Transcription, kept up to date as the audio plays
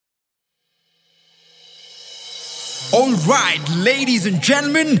All right, ladies and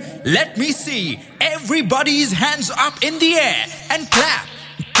gentlemen, let me see everybody's hands up in the air and clap,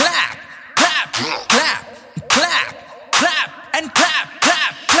 clap, clap, clap, clap, clap, and clap,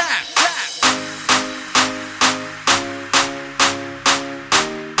 clap, clap, clap.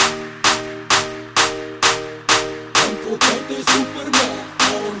 हमको कहते Superman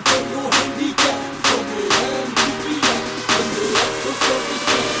और करो handicap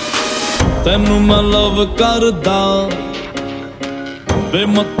तैनू मैं love करदा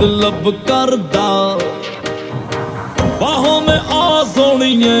बेमतलब करदा बाहों में आ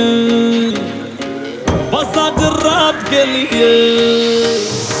सोनिए बस आज रात के लिए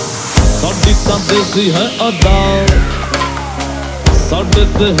साडी तां देसी है अदा साडे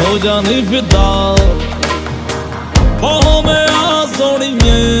ते हो जानी फिदा बाहों में आ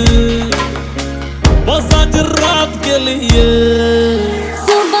सोनिए बस आज रात के लिए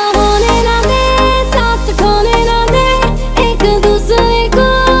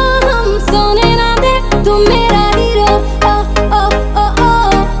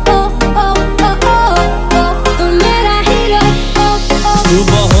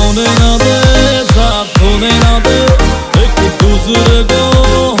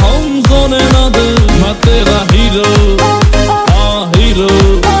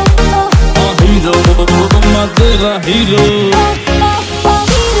Hero.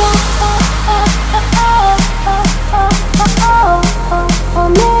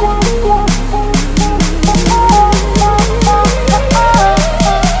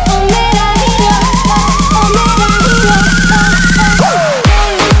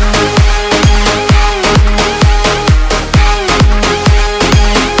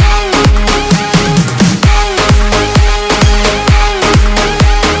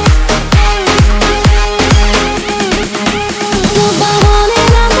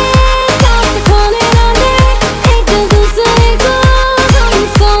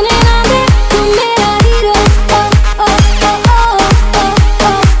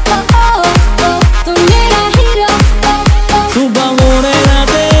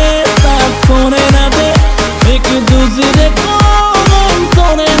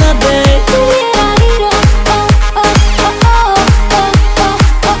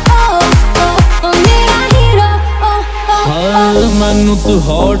 मैनू तू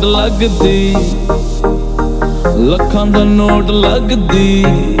हॉट लगदी लखां दा नोट लगदी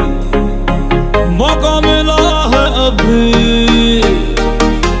मौका मिला है अभी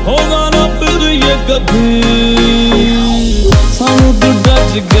होगा ना फिर ये कभी सानू तू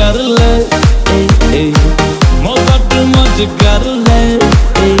टच कर ले मौका टू मच कर